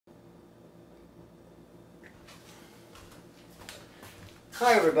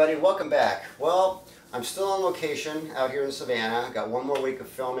Hi everybody, welcome back. Well, I'm still on location out here in Savannah. I got one more week of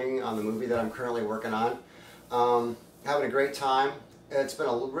filming on the movie that I'm currently working on. Having a great time. It's been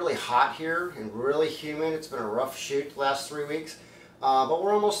really hot here and really humid. It's been a rough shoot the last 3 weeks. But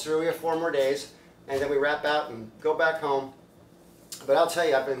we're almost through. We have 4 more days and then we wrap out and go back home. But I'll tell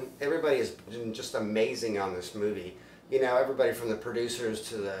you, everybody has been just amazing on this movie. You know, everybody from the producers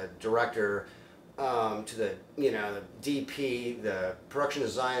to the director, to the the DP, the production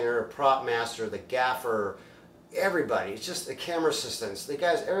designer, prop master, the gaffer, everybody. It's just the camera assistants. The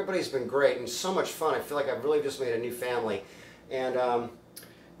guys, everybody's been great and so much fun. I feel like I've really just made a new family. And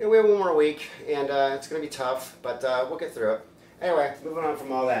we have 1 more week, and it's going to be tough, but we'll get through it. Anyway, moving on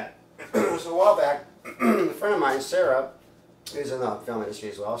from all that. So a while back, a friend of mine, Sarah, who's in the film industry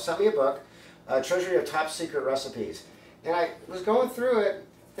as well, sent me a book, Treasury of Top Secret Recipes. And I was going through it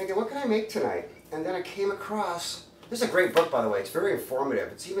thinking, what can I make tonight? And then I came across, this is a great book, by the way. It's very informative.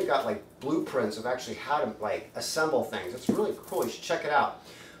 It's even got like blueprints of actually how to like assemble things. It's really cool. You should check it out.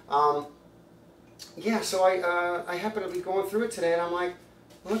 Yeah, so I happened to be going through it today, and I'm like,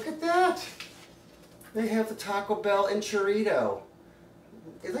 look at that. They have the Taco Bell Enchirito.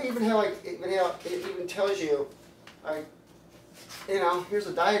 They even have like, it even tells you, here's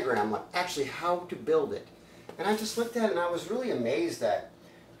a diagram, like actually how to build it. And I just looked at it and I was really amazed at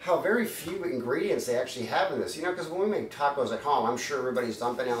how very few ingredients they actually have in this. You know, because when we make tacos at home, I'm sure everybody's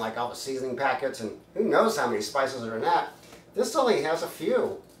dumping in like all the seasoning packets and who knows how many spices are in that. This only has a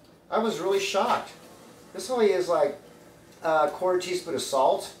few. I was really shocked. This only is like a 1/4 teaspoon of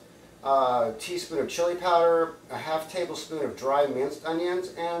salt, a teaspoon of chili powder, a 1/2 tablespoon of dry minced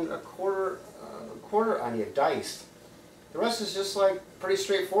onions, and a quarter onion diced. The rest is just like pretty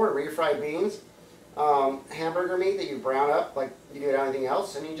straightforward. Refried beans, hamburger meat that you brown up like you do anything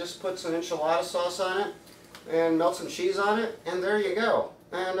else, and you just put some enchilada sauce on it and melt some cheese on it, and there you go.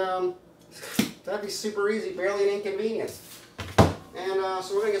 And that'd be super easy, barely an inconvenience. And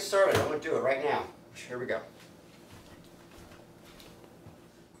so we're gonna get started. I'm gonna do it right now. Here we go.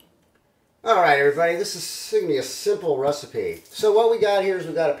 Alright everybody, this is going to be a simple recipe. So what we got here is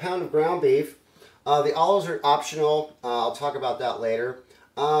we got a pound of ground beef. The olives are optional. I'll talk about that later.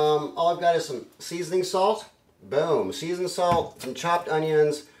 All I've got is some seasoning salt. Boom. Seasoned salt, some chopped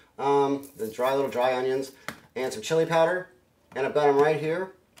onions, the little dry onions, and some chili powder. And I've got them right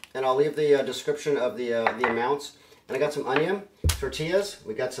here. And I'll leave the description of the amounts. And I got some onion, tortillas.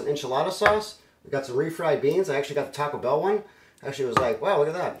 We got some enchilada sauce. We got some refried beans. I actually got the Taco Bell one. Actually, it was like, wow, look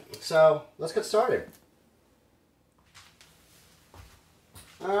at that. So let's get started.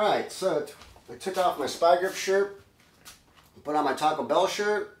 All right, so I took off my Spy Grip shirt, put on my Taco Bell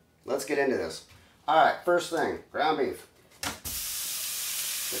shirt. Let's get into this. All right, first thing, ground beef.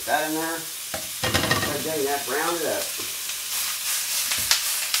 Put that in there. Start getting that browned up.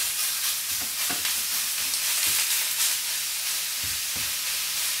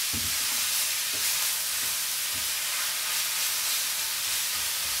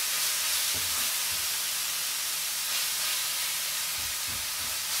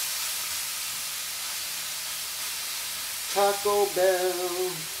 Taco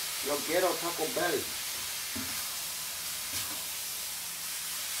Bell, yo quiero Taco Bell.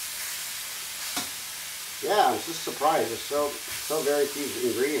 Yeah, I'm just surprised. There's so very few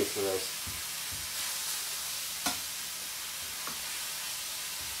ingredients to this.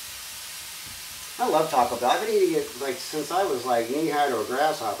 I love Taco Bell. I've been eating it like since I was like knee-high to a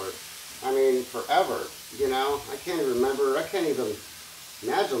grasshopper. I mean, forever. You know, I can't even remember. I can't even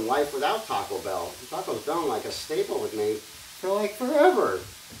imagine life without Taco Bell. Taco's been like a staple with me for like forever.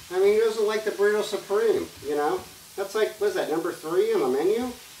 I mean, who doesn't like the Burrito Supreme, you know? That's like, what is that, number 3 on the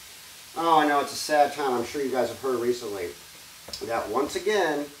menu? Oh, I know, it's a sad time. I'm sure you guys have heard recently that once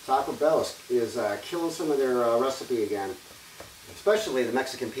again, Taco Bell is killing some of their recipe again. Especially the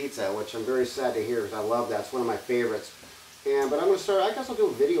Mexican pizza, which I'm very sad to hear because I love that. It's one of my favorites. But I'm going to start, I guess I'll do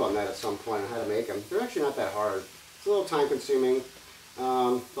a video on that at some point on how to make them. They're actually not that hard. It's a little time consuming.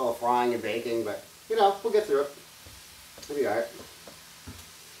 It's all frying and baking, but you know, we'll get through it. It'll be alright.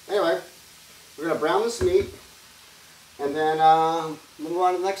 Anyway, we're going to brown this meat and then move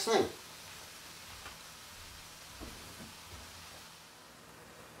on to the next thing.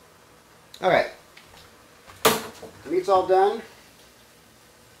 Alright, the meat's all done.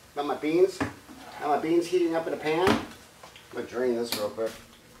 Got my beans. Got my beans heating up in a pan. I'm going to drain this real quick.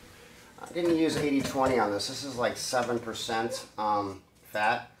 I didn't use 80-20 on this. This is like 7%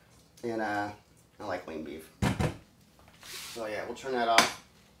 fat, and I like lean beef. So yeah, we'll turn that off.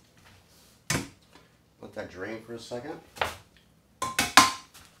 Let that drain for a second.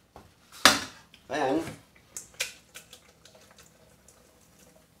 Then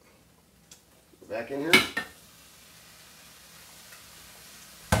back in here.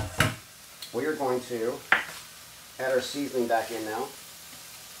 We are going to add our seasoning back in now.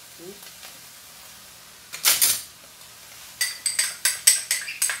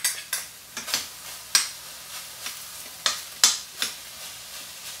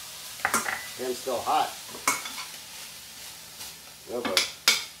 And still hot. Oh boy.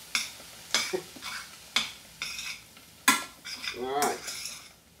 Alright.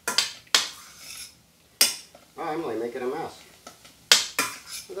 Oh, I'm really making a mess.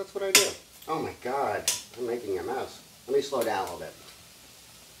 Well, that's what I do. Oh my God, I'm making a mess. Let me slow down a little bit.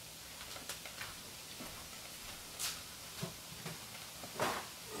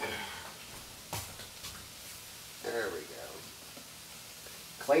 There we go.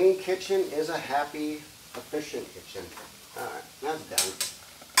 Clean kitchen is a happy, efficient kitchen. Alright, that's done.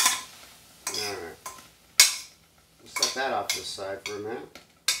 Alright. Set that off to the side for a minute.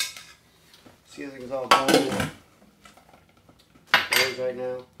 Seasoning's all done. Those right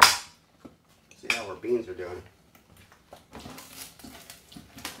now. See how our beans are doing.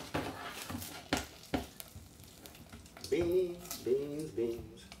 Beans, beans,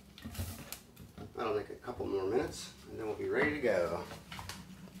 beans. That'll take a couple more minutes and then we'll be ready to go.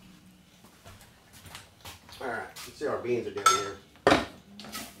 Alright, let's see how our beans are doing here.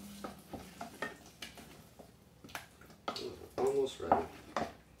 Almost ready.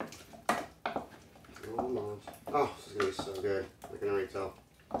 Almost. Oh, this is going to be so good. I can already tell.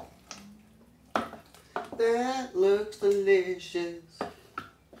 That looks delicious.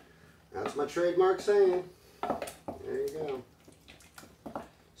 That's my trademark saying. There you go.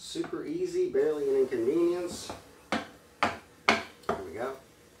 Super easy, barely an inconvenience. There we go.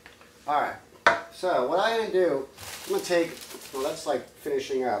 Alright, so what I'm going to do, I'm going to take, well that's like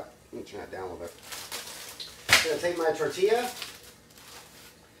finishing up. Let me turn that down a little bit. I'm going to take my tortilla,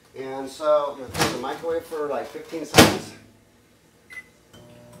 and so I'm going to put it in the microwave for like 15 seconds.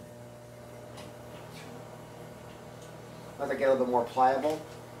 Let it get a little bit more pliable.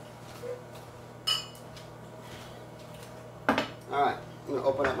 Alright, I'm going to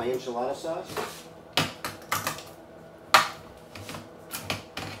open up my enchilada sauce.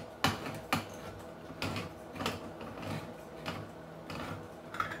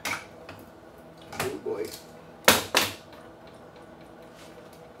 Oh boy.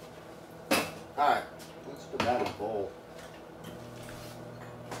 Alright, let's put that in a bowl.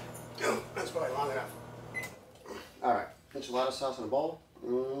 Oh, that's probably long enough. Alright, enchilada sauce in a bowl.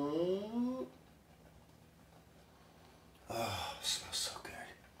 Oh, it smells so good.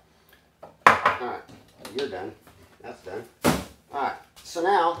 Alright, you're done. That's done. Alright, so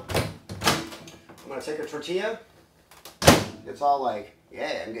now I'm going to take a tortilla. It's all like,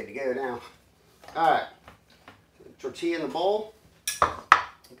 yeah, I'm good to go now. Alright, tortilla in the bowl.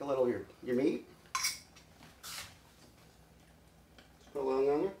 Take a little of your meat. Just put a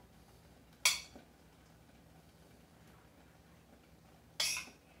little in there.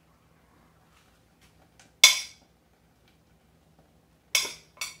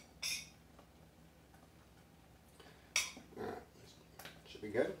 Alright, should be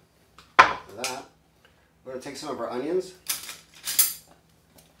good. After that, we're going to take some of our onions.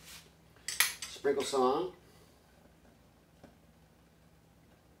 Sprinkle some on.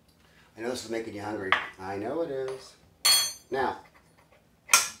 I know this is making you hungry. I know it is. Now,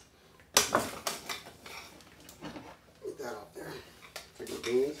 get that up there. Take the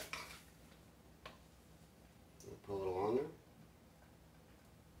beans. Put a little on there.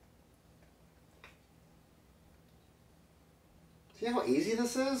 See how easy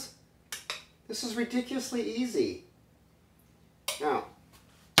this is? This is ridiculously easy. Now,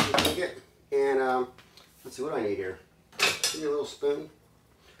 you take it and let's see what I need here. Give me a little spoon.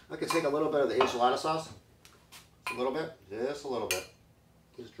 I could take a little bit of the enchilada sauce. A little bit. Just a little bit.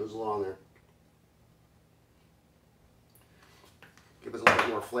 Just drizzle it on there. Give us a little bit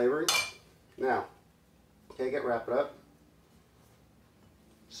more flavoring. Now, take it, wrap it up.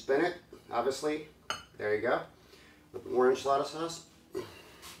 Spin it, obviously. There you go. A little bit more enchilada sauce. I'm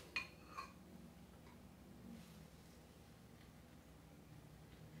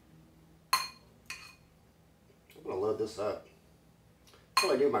going to load this up. That's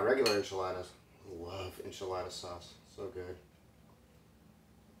what I do with my regular enchiladas. I love enchilada sauce. So good.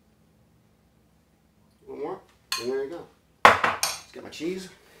 A little more. And there you go. Let's get my cheese.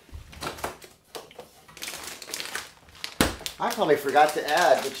 I probably forgot to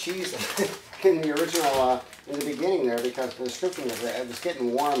add the cheese in the original, in the beginning there, because the description was that it was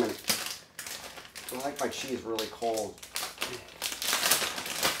getting warm and I like my cheese really cold.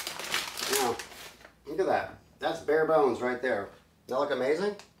 Now, look at that. That's bare bones right there. Does that look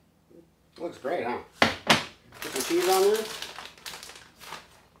amazing? Looks great, huh? Put some cheese on there.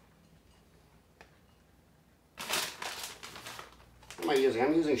 What am I using?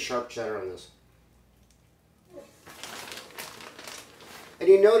 I'm using sharp cheddar on this. And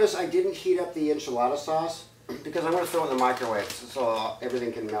you notice I didn't heat up the enchilada sauce because I'm going to throw it in the microwave so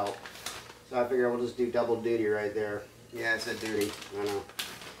everything can melt. So I figure we'll just do double duty right there. Yeah, it's a duty. I know.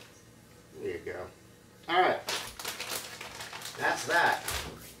 There you go. All right. That's that.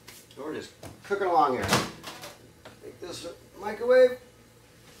 So we're just cooking along here. Take this microwave.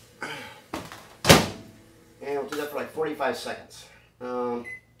 And we'll do that for like 45 seconds.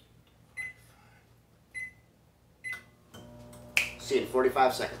 See you in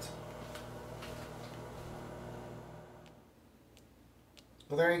 45 seconds.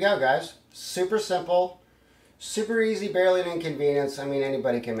 Well, there you go, guys. Super simple, super easy, barely an inconvenience. I mean,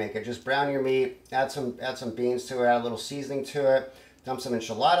 anybody can make it. Just brown your meat, add some beans to it, add a little seasoning to it, dump some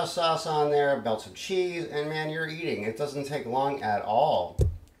enchilada sauce on there, melt some cheese, and man, you're eating. It doesn't take long at all.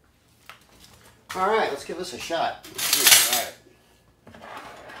 All right, let's give this a shot. All right.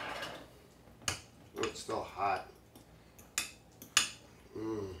 Oh, it's still hot.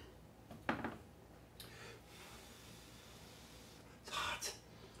 It's hot.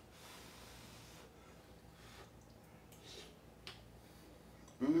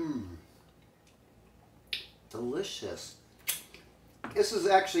 Delicious. This is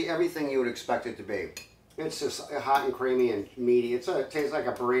actually everything you would expect it to be. It's just hot and creamy and meaty. It tastes like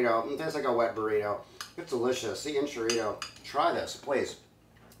a burrito. It tastes like a wet burrito. It's delicious. The Enchirito. Try this, please.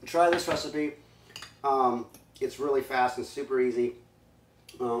 Try this recipe. It's really fast and super easy.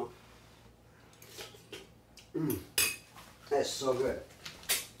 That's so good.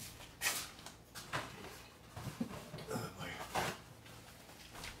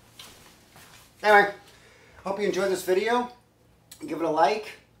 Anyway, hope you enjoyed this video. Give it a like.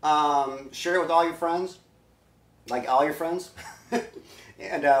 Share it with all your friends. Like all your friends.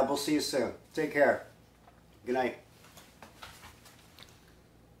 And we'll see you soon. Take care. Good night.